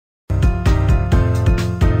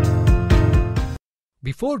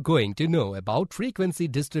Before going to know about frequency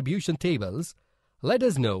distribution tables, let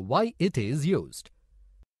us know why it is used.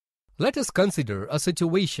 Let us consider a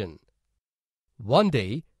situation. One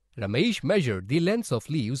day, Ramesh measured the length of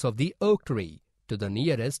leaves of the oak tree to the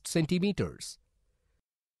nearest centimeters.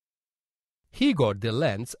 He got the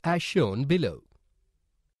lengths as shown below.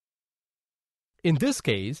 In this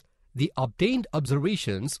case, the obtained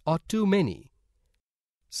observations are too many.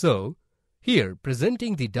 So, here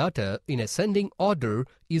presenting the data in ascending order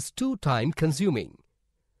is too time-consuming.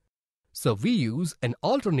 So we use an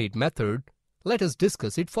alternate method. Let us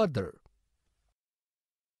discuss it further.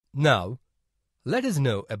 Now, let us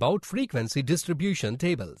know about frequency distribution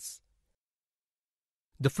tables.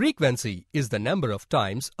 The frequency is the number of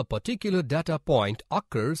times a particular data point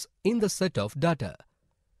occurs in the set of data.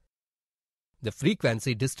 The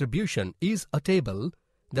frequency distribution is a table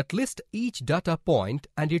that lists each data point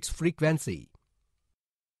and its frequency.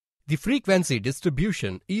 The frequency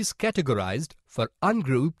distribution is categorized for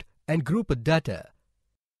ungrouped and grouped data.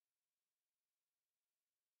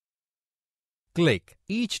 Click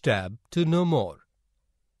each tab to know more.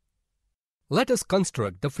 Let us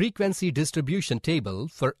construct the frequency distribution table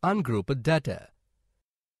for ungrouped data.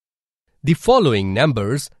 The following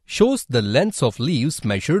numbers shows the lengths of leaves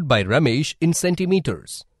measured by Ramesh in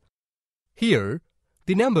centimeters. Here,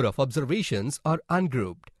 the number of observations are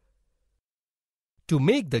ungrouped. To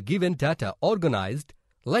make the given data organized,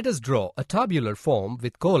 let us draw a tabular form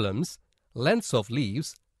with columns, lengths of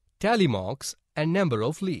leaves, tally marks, and number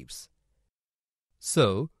of leaves.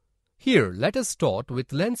 So, here let us start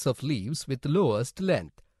with lengths of leaves with lowest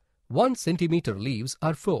length. 1 centimeter leaves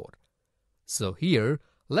are 4. So here,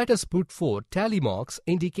 let us put 4 tally marks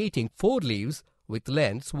indicating 4 leaves with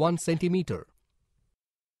lengths 1 centimeter.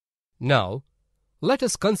 Now, let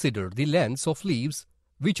us consider the lengths of leaves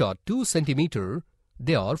which are 2 centimeter,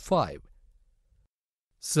 they are 5.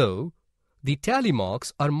 So, the tally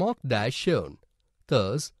marks are marked as shown.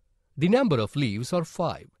 Thus, the number of leaves are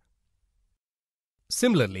 5.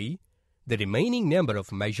 Similarly, the remaining number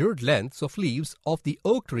of measured lengths of leaves of the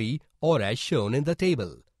oak tree are as shown in the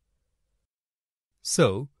table.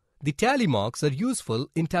 So, the tally marks are useful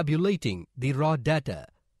in tabulating the raw data.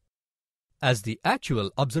 As the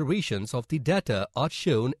actual observations of the data are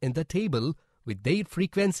shown in the table with their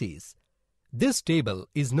frequencies, this table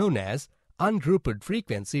is known as ungrouped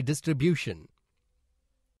frequency distribution.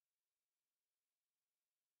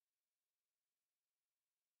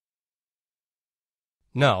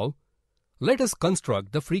 Now, let us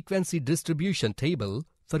construct the frequency distribution table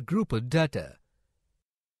for grouped data.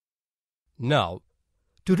 Now,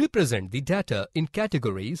 to represent the data in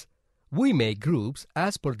categories, we make groups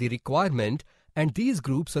as per the requirement, and these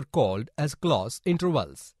groups are called as class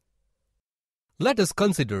intervals. Let us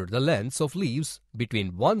consider the lengths of leaves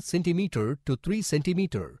between 1 centimeter to 3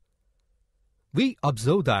 centimeter. We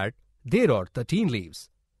observe that there are 13 leaves.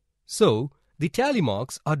 So, the tally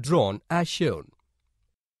marks are drawn as shown.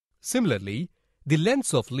 Similarly, the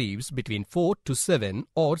lengths of leaves between 4 to 7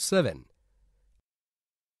 are 7.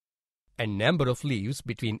 And number of leaves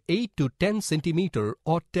between 8 to 10 centimeter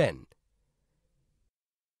are 10.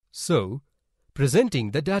 So,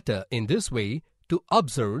 presenting the data in this way to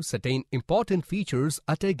observe certain important features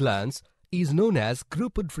at a glance is known as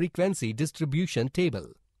grouped frequency distribution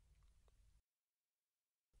table.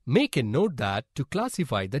 Make a note that to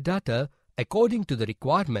classify the data according to the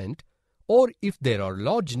requirement, or if there are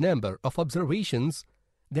large number of observations,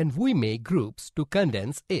 then we make groups to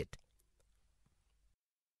condense it.